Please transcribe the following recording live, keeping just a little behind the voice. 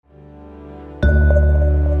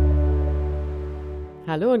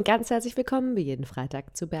Hallo und ganz herzlich willkommen wie jeden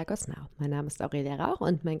Freitag zu Bergos Now. Mein Name ist Aurelia Rauch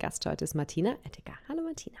und mein Gast heute ist Martina Ettecker. Hallo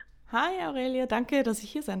Martina. Hi Aurelia, danke, dass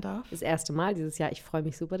ich hier sein darf. Das erste Mal dieses Jahr. Ich freue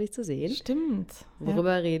mich super, dich zu sehen. Stimmt.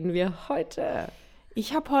 Worüber reden wir heute?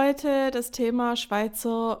 Ich habe heute das Thema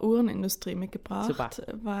Schweizer Uhrenindustrie mitgebracht, Super.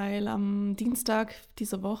 Weil am Dienstag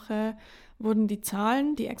dieser Woche wurden die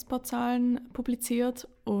Exportzahlen publiziert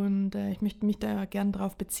und ich möchte mich da gern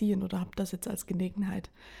drauf beziehen oder habe das jetzt als Gelegenheit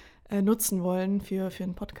nutzen wollen für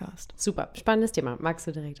einen Podcast. Super, spannendes Thema. Magst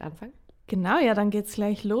du direkt anfangen? Genau, ja, dann geht's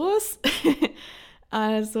gleich los.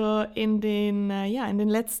 Also in den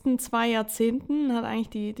letzten 2 Jahrzehnten hat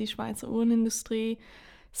eigentlich die Schweizer Uhrenindustrie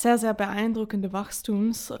sehr, sehr beeindruckende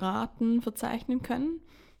Wachstumsraten verzeichnen können.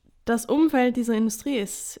 Das Umfeld dieser Industrie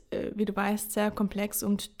ist, wie du weißt, sehr komplex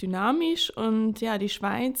und dynamisch und ja, die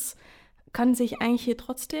Schweiz kann sich eigentlich hier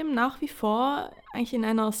trotzdem nach wie vor eigentlich in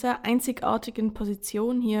einer sehr einzigartigen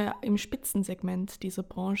Position hier im Spitzensegment dieser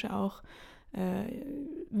Branche auch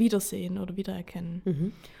wiedersehen oder wiedererkennen.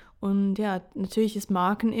 Mhm. Und ja, natürlich ist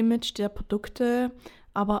Markenimage der Produkte,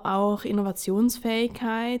 aber auch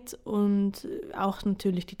Innovationsfähigkeit und auch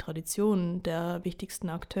natürlich die Tradition der wichtigsten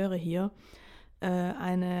Akteure hier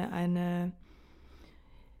eine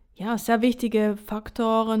sehr wichtige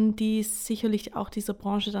Faktoren, die sicherlich auch dieser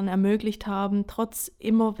Branche dann ermöglicht haben, trotz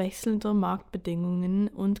immer wechselnder Marktbedingungen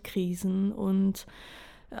und Krisen und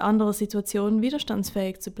anderer Situationen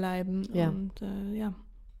widerstandsfähig zu bleiben. Ja. Und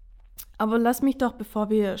aber lass mich doch,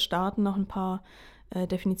 bevor wir starten, noch ein paar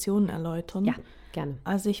Definitionen erläutern. Ja, gerne.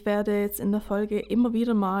 Also ich werde jetzt in der Folge immer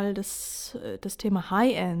wieder mal das Thema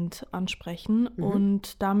High-End ansprechen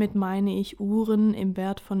und damit meine ich Uhren im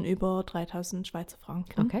Wert von über 3.000 Schweizer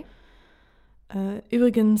Franken. Okay.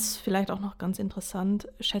 Übrigens, vielleicht auch noch ganz interessant,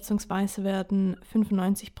 schätzungsweise werden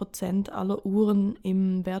 95% aller Uhren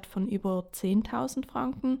im Wert von über 10.000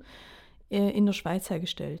 Franken in der Schweiz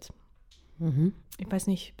hergestellt. Mhm. Ich weiß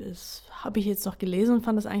nicht, das habe ich jetzt noch gelesen und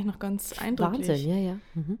fand das eigentlich noch ganz eindrücklich. Wahnsinn, ja.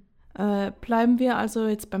 Mhm. Bleiben wir also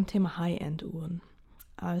jetzt beim Thema High-End-Uhren.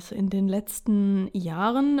 Also in den letzten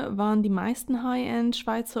Jahren waren die meisten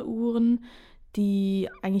High-End-Schweizer Uhren die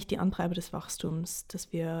eigentlich die Antreiber des Wachstums, das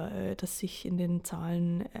sich in den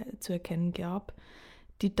Zahlen zu erkennen gab.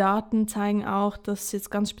 Die Daten zeigen auch, dass jetzt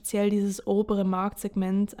ganz speziell dieses obere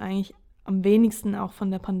Marktsegment eigentlich am wenigsten auch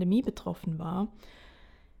von der Pandemie betroffen war.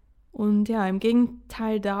 Und ja, im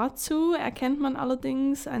Gegenteil dazu erkennt man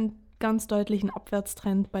allerdings einen ganz deutlichen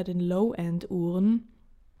Abwärtstrend bei den Low-End-Uhren.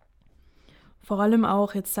 Vor allem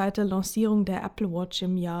auch jetzt seit der Lancierung der Apple Watch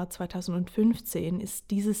im Jahr 2015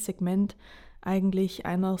 ist dieses Segment eigentlich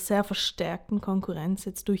einer sehr verstärkten Konkurrenz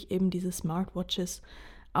jetzt durch eben diese Smartwatches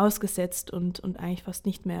ausgesetzt und eigentlich fast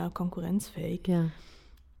nicht mehr konkurrenzfähig. Ja.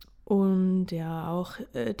 Und ja, auch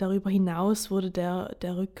darüber hinaus wurde der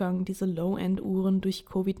Rückgang dieser Low-End-Uhren durch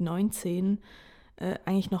Covid-19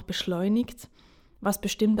 eigentlich noch beschleunigt, was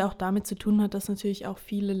bestimmt auch damit zu tun hat, dass natürlich auch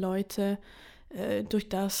viele Leute durch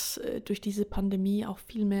diese Pandemie auch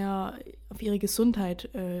viel mehr auf ihre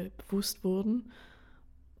Gesundheit bewusst wurden.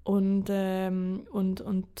 Und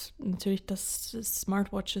natürlich, dass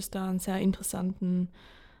Smartwatches da einen sehr interessanten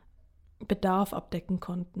Bedarf abdecken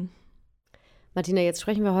konnten. Martina, jetzt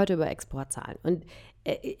sprechen wir heute über Exportzahlen. Und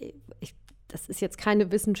das ist jetzt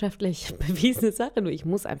keine wissenschaftlich bewiesene Sache, nur ich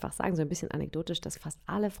muss einfach sagen, so ein bisschen anekdotisch, dass fast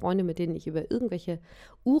alle Freunde, mit denen ich über irgendwelche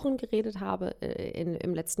Uhren geredet habe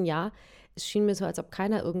im letzten Jahr, es schien mir so, als ob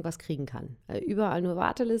keiner irgendwas kriegen kann. Überall nur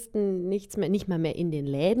Wartelisten, nichts mehr, nicht mal mehr in den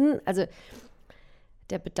Läden. Also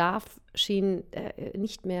der Bedarf schien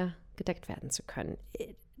nicht mehr gedeckt werden zu können.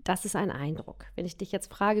 Das ist ein Eindruck. Wenn ich dich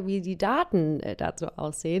jetzt frage, wie die Daten dazu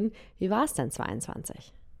aussehen, wie war es denn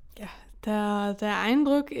 2022? Ja, der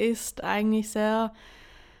Eindruck ist eigentlich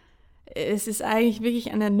es ist eigentlich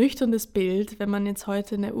wirklich ein ernüchterndes Bild, wenn man jetzt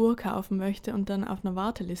heute eine Uhr kaufen möchte und dann auf einer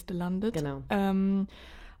Warteliste landet. Genau.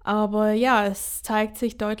 Aber ja, es zeigt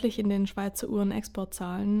sich deutlich in den Schweizer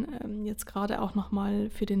Uhrenexportzahlen, jetzt gerade auch nochmal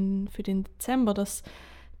für den Dezember, dass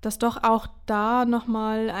doch auch da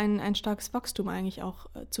nochmal ein starkes Wachstum eigentlich auch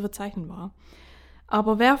zu verzeichnen war.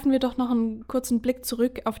 Aber werfen wir doch noch einen kurzen Blick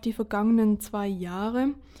zurück auf die vergangenen 2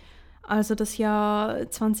 Jahre. Also das Jahr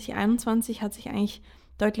 2021 hat sich eigentlich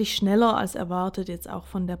deutlich schneller als erwartet jetzt auch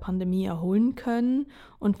von der Pandemie erholen können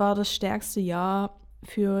und war das stärkste Jahr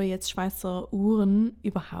für jetzt Schweizer Uhren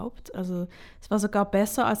überhaupt. Also es war sogar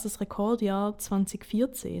besser als das Rekordjahr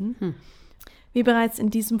 2014. Wie bereits in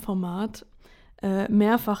diesem Format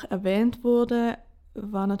mehrfach erwähnt wurde,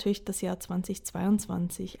 war natürlich das Jahr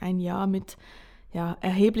 2022 ein Jahr mit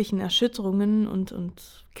erheblichen Erschütterungen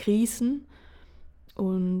und Krisen.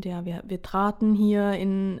 Und ja, wir traten hier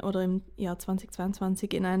im Jahr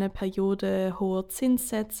 2022 in eine Periode hoher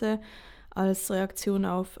Zinssätze als Reaktion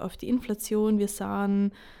auf die Inflation. Wir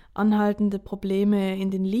sahen anhaltende Probleme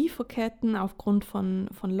in den Lieferketten aufgrund von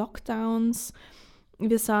Lockdowns.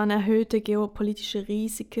 Wir sahen erhöhte geopolitische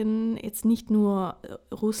Risiken, jetzt nicht nur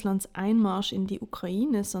Russlands Einmarsch in die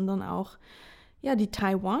Ukraine, sondern auch die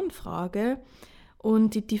Taiwan-Frage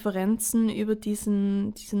und die Differenzen über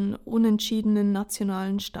diesen unentschiedenen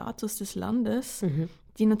nationalen Status des Landes,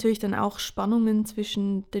 die natürlich dann auch Spannungen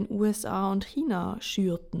zwischen den USA und China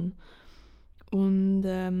schürten.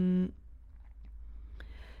 Und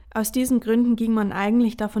aus diesen Gründen ging man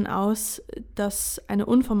eigentlich davon aus, dass eine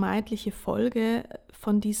unvermeidliche Folge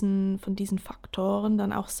von diesen Faktoren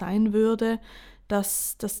dann auch sein würde,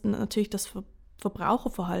 dass das natürlich das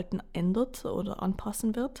Verbraucherverhalten ändert oder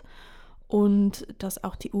anpassen wird und dass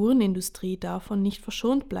auch die Uhrenindustrie davon nicht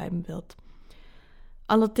verschont bleiben wird.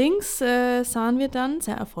 Allerdings sahen wir dann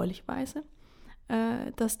sehr erfreulicherweise,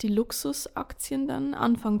 dass die Luxusaktien dann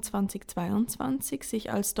Anfang 2022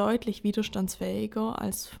 sich als deutlich widerstandsfähiger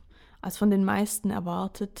als von den meisten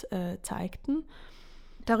erwartet zeigten.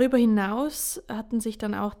 Darüber hinaus hatten sich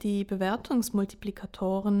dann auch die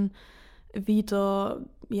Bewertungsmultiplikatoren wieder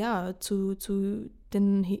zu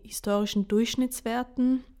den historischen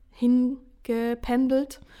Durchschnittswerten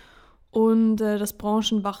hingependelt und das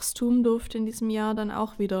Branchenwachstum durfte in diesem Jahr dann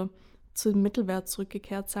auch wieder zum Mittelwert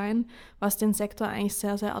zurückgekehrt sein, was den Sektor eigentlich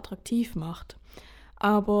sehr, sehr attraktiv macht.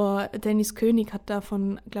 Aber Dennis König hat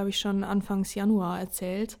davon, glaube ich, schon Anfangs Januar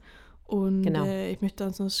erzählt. Und genau. Ich möchte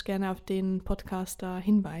uns gerne auf den Podcast da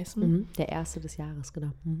hinweisen. Der erste des Jahres,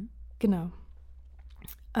 genau. Genau.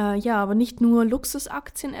 Aber nicht nur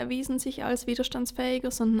Luxusaktien erwiesen sich als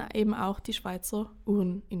widerstandsfähiger, sondern eben auch die Schweizer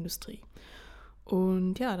Uhrenindustrie.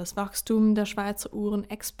 Und das Wachstum der Schweizer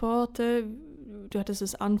Uhrenexporte, du hattest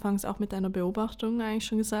es anfangs auch mit deiner Beobachtung eigentlich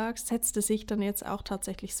schon gesagt, setzte sich dann jetzt auch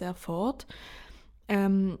tatsächlich sehr fort.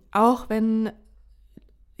 Auch wenn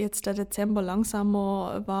jetzt der Dezember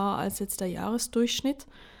langsamer war als jetzt der Jahresdurchschnitt.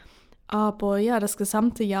 Aber das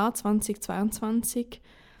gesamte Jahr 2022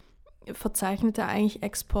 verzeichnete eigentlich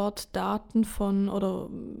Exportdaten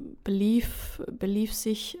belief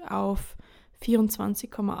sich auf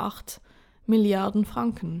 24,8 Milliarden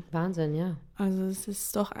Franken. Wahnsinn, ja. Also es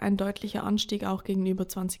ist doch ein deutlicher Anstieg auch gegenüber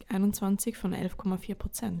 2021 von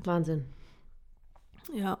 11,4%. Wahnsinn.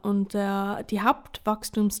 Ja, und die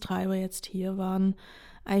Hauptwachstumstreiber jetzt hier waren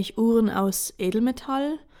eigentlich Uhren aus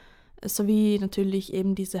Edelmetall, sowie natürlich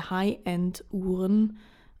eben diese High-End-Uhren.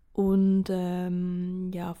 Und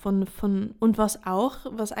und was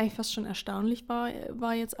eigentlich fast schon erstaunlich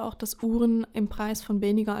war jetzt auch, dass Uhren im Preis von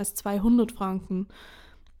weniger als 200 Franken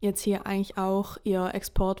jetzt hier eigentlich auch ihr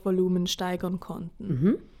Exportvolumen steigern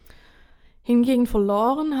konnten. Hingegen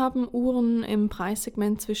verloren haben Uhren im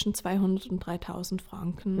Preissegment zwischen 200 und 3000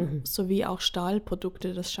 Franken, sowie auch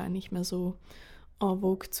Stahlprodukte, das scheint nicht mehr so en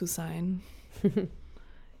vogue zu sein.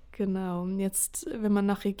 Genau, und jetzt, wenn man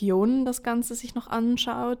nach Regionen das Ganze sich noch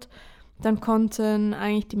anschaut, dann konnten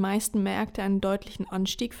eigentlich die meisten Märkte einen deutlichen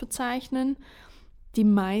Anstieg verzeichnen. Die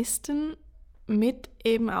meisten mit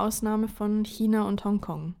eben Ausnahme von China und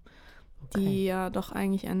Hongkong, die ja doch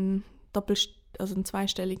eigentlich einen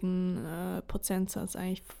zweistelligen Prozentsatz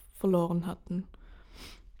eigentlich verloren hatten.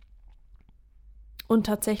 Und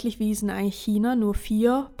tatsächlich wiesen eigentlich China nur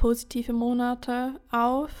 4 positive Monate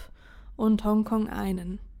auf und Hongkong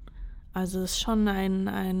einen. Also es ist schon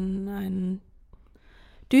ein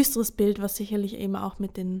düsteres Bild, was sicherlich eben auch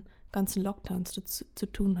mit den ganzen Lockdowns zu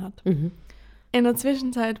tun hat. In der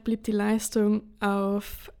Zwischenzeit blieb die Leistung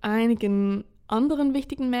auf einigen anderen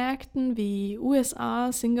wichtigen Märkten wie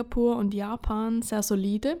USA, Singapur und Japan sehr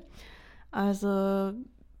solide. Also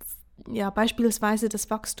beispielsweise das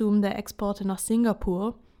Wachstum der Exporte nach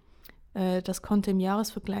Singapur, das konnte im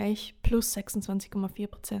Jahresvergleich plus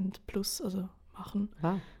 26,4% machen.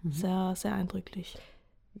 Wow. Sehr, sehr eindrücklich.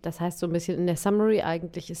 Das heißt so ein bisschen in der Summary,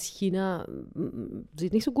 eigentlich ist China,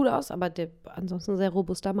 sieht nicht so gut aus, aber ansonsten ein sehr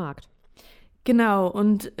robuster Markt. Genau,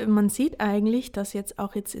 und man sieht eigentlich, dass jetzt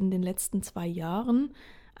in den letzten 2 Jahren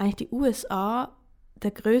eigentlich die USA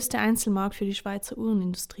der größte Einzelmarkt für die Schweizer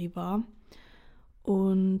Uhrenindustrie war.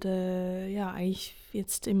 Und eigentlich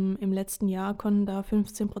jetzt im letzten Jahr konnten da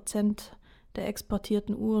 15% der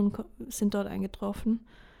exportierten Uhren sind dort eingetroffen.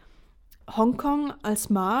 Hongkong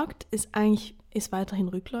als Markt ist weiterhin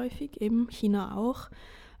rückläufig, eben China auch.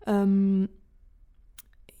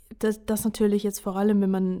 Das natürlich jetzt vor allem,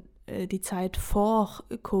 wenn man die Zeit vor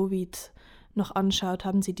Covid noch anschaut,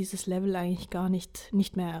 haben sie dieses Level eigentlich gar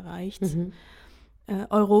nicht mehr erreicht.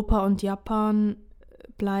 Europa und Japan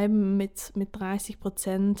bleiben mit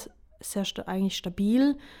 30% eigentlich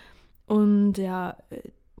stabil. Und ja,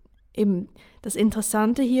 eben das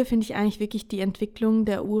Interessante hier finde ich eigentlich wirklich die Entwicklung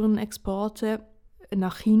der Uhrenexporte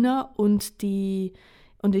nach China und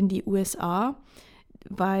in die USA,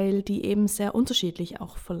 weil die eben sehr unterschiedlich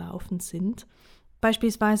auch verlaufen sind.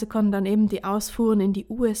 Beispielsweise konnten dann eben die Ausfuhren in die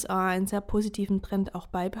USA einen sehr positiven Trend auch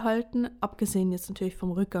beibehalten, abgesehen jetzt natürlich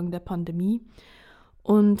vom Rückgang der Pandemie.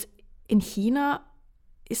 Und in China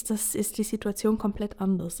ist die Situation komplett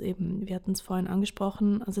anders eben. Wir hatten es vorhin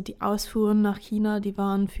angesprochen, also die Ausfuhren nach China, die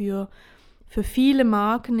waren für viele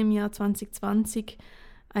Marken im Jahr 2020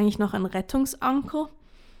 eigentlich noch ein Rettungsanker.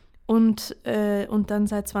 Und dann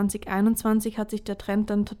seit 2021 hat sich der Trend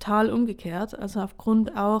dann total umgekehrt, also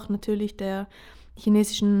aufgrund auch natürlich der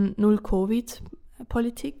chinesischen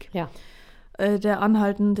Null-Covid-Politik, der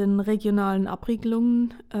anhaltenden regionalen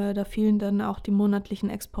Abriegelungen. Da fielen dann auch die monatlichen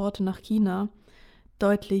Exporte nach China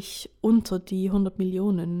deutlich unter die 100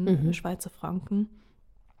 Millionen Schweizer Franken,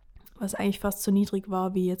 was eigentlich fast so niedrig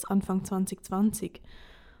war wie jetzt Anfang 2020.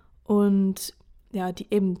 Und ja,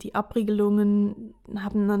 die Abriegelungen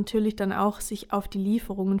haben natürlich dann auch sich auf die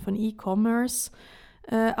Lieferungen von E-Commerce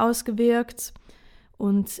ausgewirkt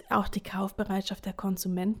und auch die Kaufbereitschaft der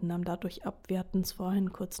Konsumenten nahm dadurch ab. Wir hatten es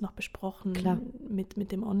vorhin kurz noch besprochen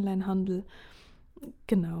mit dem Onlinehandel.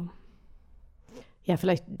 Genau. Ja,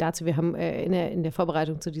 vielleicht dazu, wir haben in der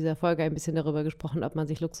Vorbereitung zu dieser Folge ein bisschen darüber gesprochen, ob man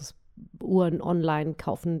sich Luxusuhren online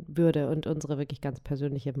kaufen würde. Und unsere wirklich ganz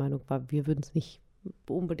persönliche Meinung war, wir würden es nicht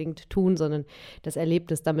unbedingt tun, sondern das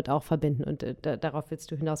Erlebnis damit auch verbinden. Und darauf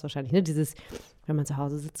willst du hinaus wahrscheinlich. Ne? Dieses, wenn man zu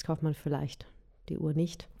Hause sitzt, kauft man vielleicht die Uhr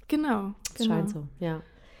nicht. Genau. Das scheint so, ja.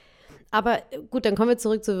 Aber gut, dann kommen wir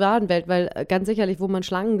zurück zur Warenwelt, weil ganz sicherlich, wo man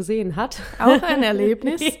Schlangen gesehen hat. Auch ein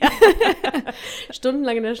Erlebnis.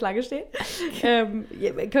 Stundenlang in der Schlange stehen.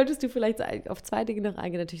 Könntest du vielleicht auf zwei Dinge noch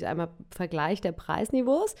eingehen? Natürlich einmal Vergleich der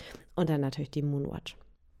Preisniveaus und dann natürlich die Moonwatch.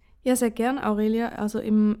 Ja, sehr gern, Aurelia. Also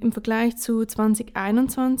im Vergleich zu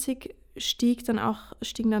 2021 stiegen dann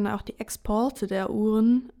auch die Exporte der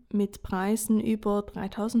Uhren mit Preisen über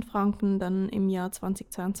 3.000 Franken dann im Jahr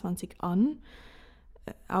 2022 an.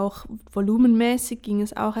 Auch volumenmäßig ging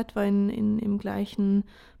es auch etwa im gleichen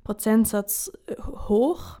Prozentsatz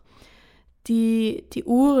hoch. Die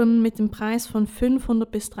Uhren mit dem Preis von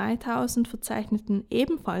 500 bis 3.000 verzeichneten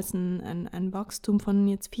ebenfalls ein Wachstum von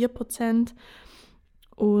jetzt 4%.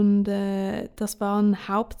 Und das war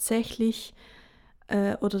hauptsächlich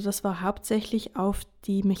auf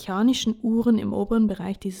die mechanischen Uhren im oberen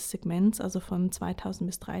Bereich dieses Segments, also von 2.000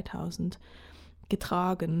 bis 3.000,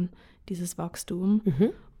 getragen, dieses Wachstum.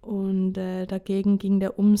 Und dagegen ging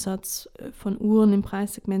der Umsatz von Uhren im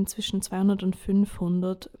Preissegment zwischen 200 und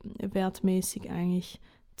 500 wertmäßig eigentlich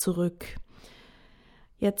zurück.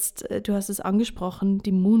 Jetzt, du hast es angesprochen,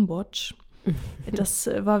 die Moonwatch. Das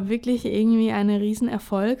war wirklich irgendwie eine riesen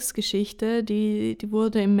Erfolgsgeschichte. Die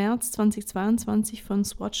wurde im März 2022 von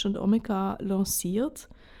Swatch und Omega lanciert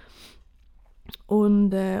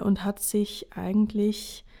und hat sich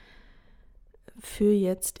eigentlich für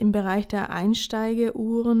jetzt im Bereich der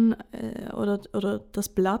Einsteigeuhren oder das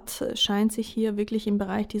Blatt scheint sich hier wirklich im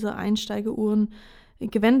Bereich dieser Einsteigeuhren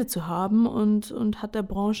gewendet zu haben und hat der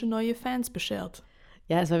Branche neue Fans beschert.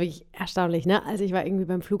 Ja, es war wirklich erstaunlich, ne? Also ich war irgendwie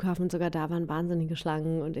beim Flughafen und sogar da waren wahnsinnige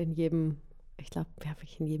Schlangen und in jedem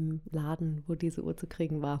Laden, wo diese Uhr zu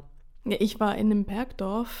kriegen war. Ja, ich war in einem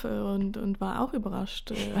Bergdorf und war auch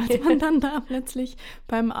überrascht, als man dann da plötzlich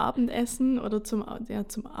beim Abendessen oder zum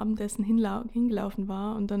Abendessen hingelaufen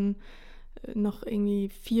war und dann noch irgendwie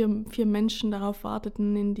vier Menschen darauf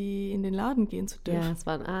warteten, in den Laden gehen zu dürfen. Ja, es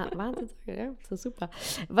war ein Wahnsinnssache, ja, das ist super.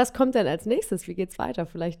 Was kommt denn als nächstes? Wie geht's weiter?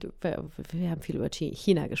 Vielleicht, wir haben viel über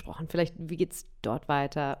China gesprochen, vielleicht, wie geht's dort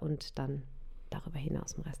weiter und dann darüber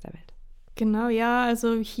hinaus im Rest der Welt? Genau, ja,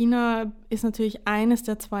 also China ist natürlich eines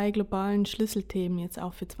der 2 globalen Schlüsselthemen jetzt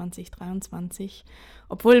auch für 2023.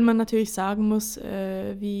 Obwohl man natürlich sagen muss,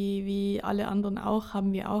 wie alle anderen auch,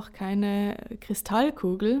 haben wir auch keine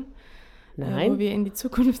Kristallkugel, wo wir in die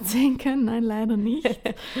Zukunft sehen können. Nein, leider nicht.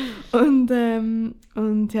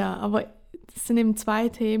 Und ja, aber das sind eben 2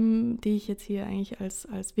 Themen, die ich jetzt hier eigentlich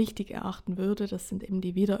als wichtig erachten würde. Das sind eben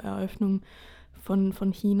die Wiedereröffnung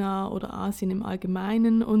von China oder Asien im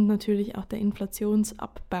Allgemeinen und natürlich auch der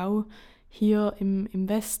Inflationsabbau hier im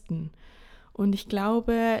Westen. Und ich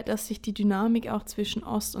glaube, dass sich die Dynamik auch zwischen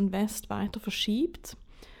Ost und West weiter verschiebt,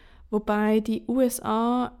 wobei die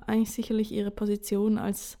USA eigentlich sicherlich ihre Position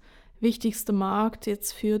als wichtigster Markt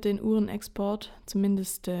jetzt für den Uhrenexport,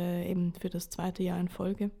 zumindest eben für das 2. Jahr in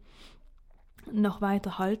Folge, noch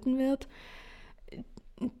weiter halten wird.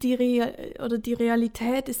 Die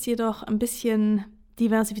Realität ist jedoch ein bisschen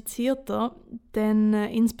diversifizierter, denn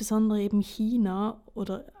insbesondere eben China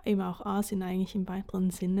oder eben auch Asien eigentlich im weiteren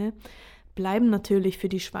Sinne bleiben natürlich für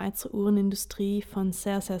die Schweizer Uhrenindustrie von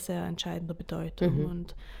sehr, sehr, sehr entscheidender Bedeutung.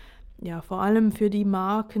 Und ja, vor allem für die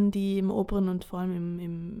Marken, die im oberen und vor allem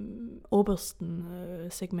im obersten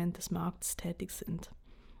Segment des Markts tätig sind.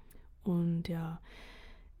 Und ja,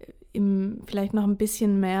 vielleicht noch ein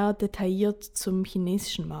bisschen mehr detailliert zum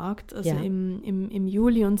chinesischen Markt. Also im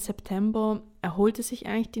Juli und September erholte sich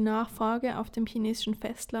eigentlich die Nachfrage auf dem chinesischen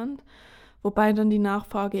Festland, wobei dann die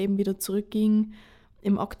Nachfrage eben wieder zurückging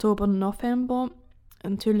im Oktober und November.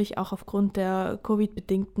 Natürlich auch aufgrund der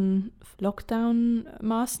Covid-bedingten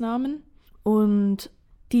Lockdown-Maßnahmen. Und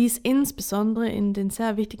dies insbesondere in den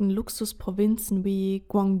sehr wichtigen Luxusprovinzen wie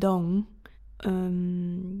Guangdong.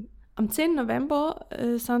 Am 10. November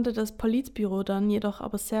sandte das Politbüro dann jedoch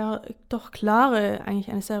aber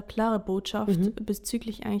eine sehr klare Botschaft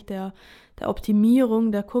bezüglich eigentlich der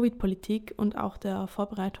Optimierung der Covid-Politik und auch der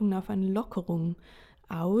Vorbereitung auf eine Lockerung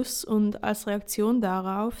aus. Und als Reaktion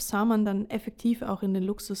darauf sah man dann effektiv auch in den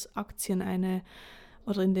Luxusaktien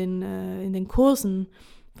oder in den Kursen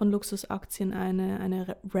von Luxusaktien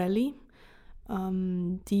eine Rallye,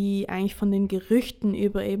 die eigentlich von den Gerüchten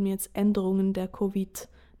über eben jetzt Änderungen der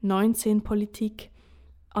Covid-19-Politik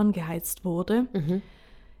angeheizt wurde.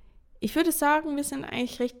 Ich würde sagen, wir sind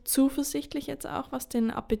eigentlich recht zuversichtlich jetzt auch, was den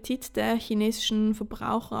Appetit der chinesischen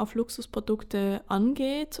Verbraucher auf Luxusprodukte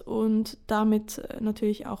angeht und damit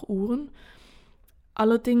natürlich auch Uhren.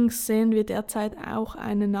 Allerdings sehen wir derzeit auch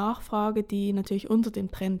eine Nachfrage, die natürlich unter dem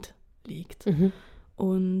Trend liegt.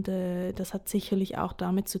 Und das hat sicherlich auch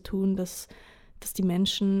damit zu tun, dass die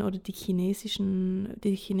Menschen oder die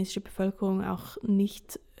chinesische Bevölkerung auch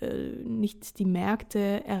nicht die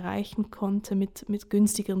Märkte erreichen konnte mit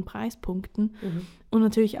günstigeren Preispunkten und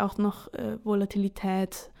natürlich auch noch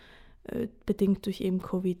Volatilität bedingt durch eben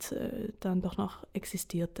Covid dann doch noch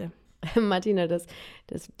existierte. Martina,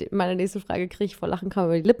 meine nächste Frage kriege ich vor Lachen kaum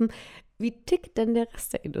über die Lippen. Wie tickt denn der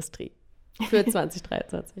Rest der Industrie für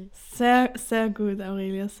 2023? Sehr, sehr gut,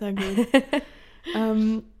 Aurelia, sehr gut.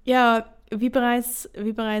 Ja, wie bereits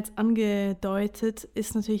angedeutet,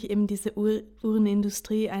 ist natürlich eben diese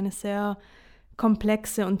Uhrenindustrie eine sehr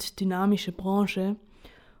komplexe und dynamische Branche.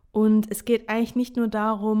 Und es geht eigentlich nicht nur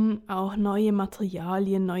darum, auch neue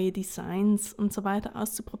Materialien, neue Designs und so weiter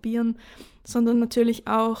auszuprobieren, sondern natürlich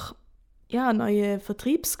auch neue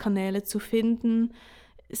Vertriebskanäle zu finden,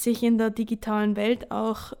 sich in der digitalen Welt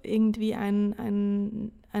auch irgendwie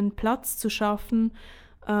einen Platz zu schaffen,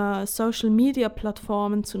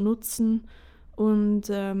 Social-Media-Plattformen zu nutzen und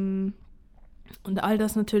all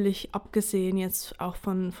das natürlich abgesehen jetzt auch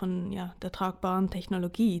von der tragbaren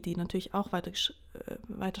Technologie, die natürlich auch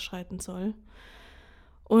weiterschreiten soll.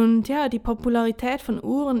 Und ja, die Popularität von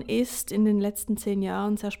Uhren ist in den letzten 10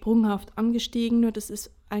 Jahren sehr sprunghaft angestiegen. Nur das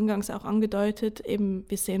ist eingangs auch angedeutet, eben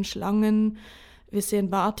wir sehen Schlangen, wir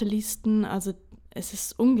sehen Wartelisten, also es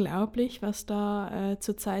ist unglaublich, was da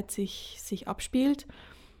zurzeit sich abspielt.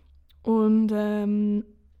 Und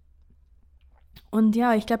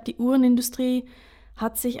ja, ich glaube, die Uhrenindustrie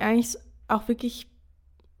hat sich eigentlich auch wirklich,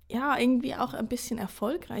 irgendwie auch ein bisschen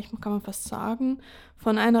erfolgreich, kann man fast sagen,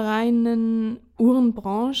 von einer reinen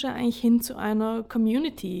Uhrenbranche eigentlich hin zu einer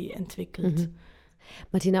Community entwickelt.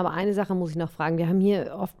 Martina, aber eine Sache muss ich noch fragen. Wir haben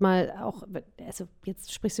hier oft mal auch, also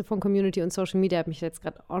jetzt sprichst du von Community und Social Media, habe mich jetzt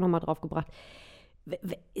gerade auch nochmal drauf gebracht.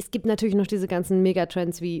 Es gibt natürlich noch diese ganzen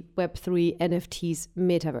Megatrends wie Web3, NFTs,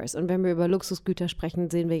 Metaverse. Und wenn wir über Luxusgüter sprechen,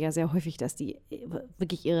 sehen wir ja sehr häufig, dass die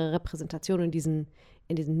wirklich ihre Repräsentation in diesen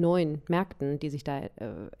neuen Märkten, die sich da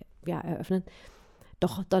eröffnen,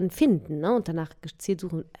 doch dann finden, ne? Und danach gezielt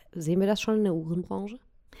suchen. Sehen wir das schon in der Uhrenbranche?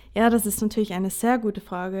 Ja, das ist natürlich eine sehr gute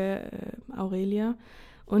Frage, Aurelia.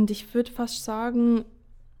 Und ich würde fast sagen,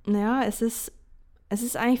 es ist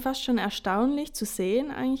eigentlich fast schon erstaunlich zu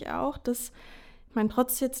sehen eigentlich auch, dass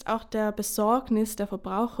trotz jetzt auch der Besorgnis der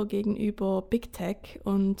Verbraucher gegenüber Big Tech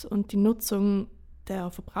und die Nutzung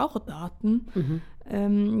der Verbraucherdaten,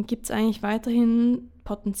 gibt es eigentlich weiterhin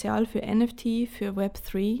Potenzial für NFT, für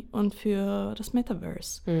Web3 und für das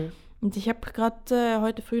Metaverse. Und ich habe gerade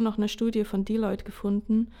heute früh noch eine Studie von Deloitte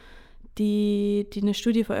gefunden, die eine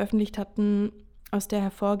Studie veröffentlicht hatten, aus der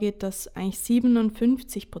hervorgeht, dass eigentlich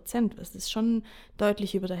 57%, das ist schon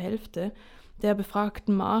deutlich über der Hälfte, der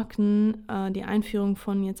befragten Marken die Einführung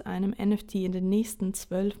von jetzt einem NFT in den nächsten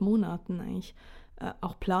 12 Monaten eigentlich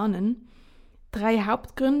auch planen. 3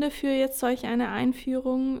 Hauptgründe für jetzt solch eine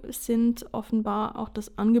Einführung sind offenbar auch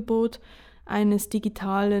das Angebot eines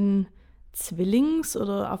digitalen Zwillings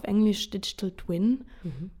oder auf Englisch Digital Twin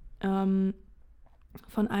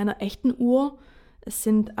von einer echten Uhr, Es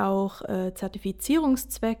sind auch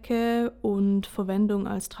Zertifizierungszwecke und Verwendung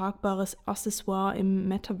als tragbares Accessoire im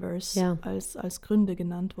Metaverse als Gründe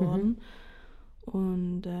genannt worden.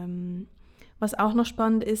 Und was auch noch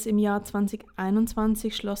spannend ist, im Jahr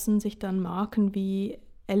 2021 schlossen sich dann Marken wie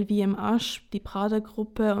LVMH, die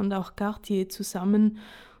Prada-Gruppe und auch Cartier zusammen,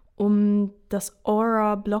 um das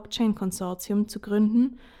Aura Blockchain Konsortium zu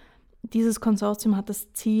gründen. Dieses Konsortium hat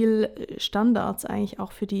das Ziel, Standards eigentlich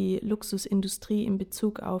auch für die Luxusindustrie in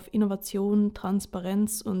Bezug auf Innovation,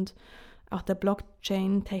 Transparenz und auch der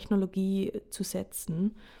Blockchain-Technologie zu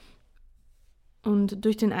setzen. Und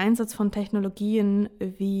durch den Einsatz von Technologien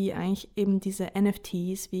wie eigentlich eben diese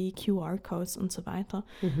NFTs, wie QR-Codes und so weiter,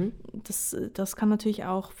 das kann natürlich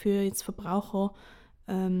auch für jetzt Verbraucher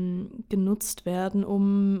genutzt werden,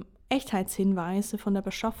 um Echtheitshinweise von der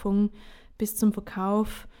Beschaffung bis zum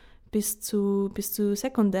Verkauf bis zu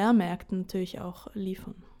Sekundärmärkten natürlich auch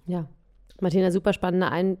liefern. Ja, Martina, super spannende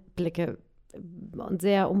Einblicke und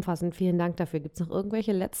sehr umfassend. Vielen Dank dafür. Gibt es noch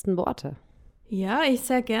irgendwelche letzten Worte? Ja, ich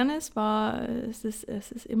sehr gerne. Es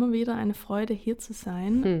ist immer wieder eine Freude, hier zu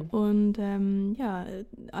sein. Und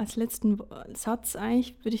als letzten Satz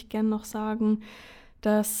eigentlich würde ich gerne noch sagen,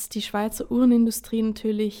 dass die Schweizer Uhrenindustrie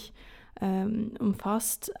natürlich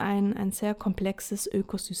umfasst ein sehr komplexes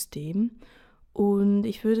Ökosystem. Und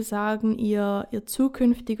ich würde sagen, ihr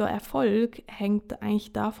zukünftiger Erfolg hängt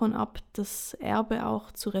eigentlich davon ab, das Erbe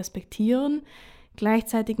auch zu respektieren,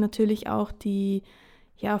 gleichzeitig natürlich auch die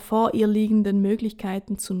vor ihr liegenden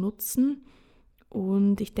Möglichkeiten zu nutzen.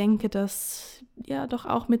 Und ich denke, dass doch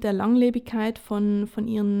auch mit der Langlebigkeit von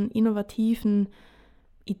ihren innovativen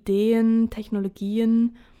Ideen,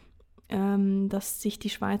 Technologien, dass sich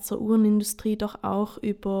die Schweizer Uhrenindustrie doch auch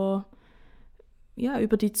über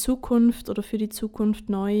die Zukunft oder für die Zukunft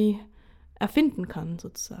neu erfinden kann,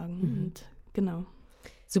 sozusagen. Und genau.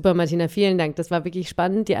 Super, Martina, vielen Dank. Das war wirklich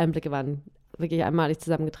spannend. Die Einblicke waren wirklich einmalig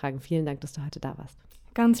zusammengetragen. Vielen Dank, dass du heute da warst.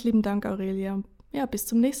 Ganz lieben Dank, Aurelia. Ja, bis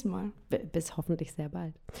zum nächsten Mal. Bis hoffentlich sehr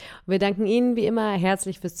bald. Und wir danken Ihnen wie immer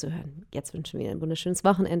herzlich fürs Zuhören. Jetzt wünschen wir Ihnen ein wunderschönes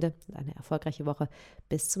Wochenende und eine erfolgreiche Woche.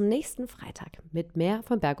 Bis zum nächsten Freitag mit mehr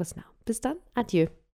von Bergus Now. Bis dann, adieu.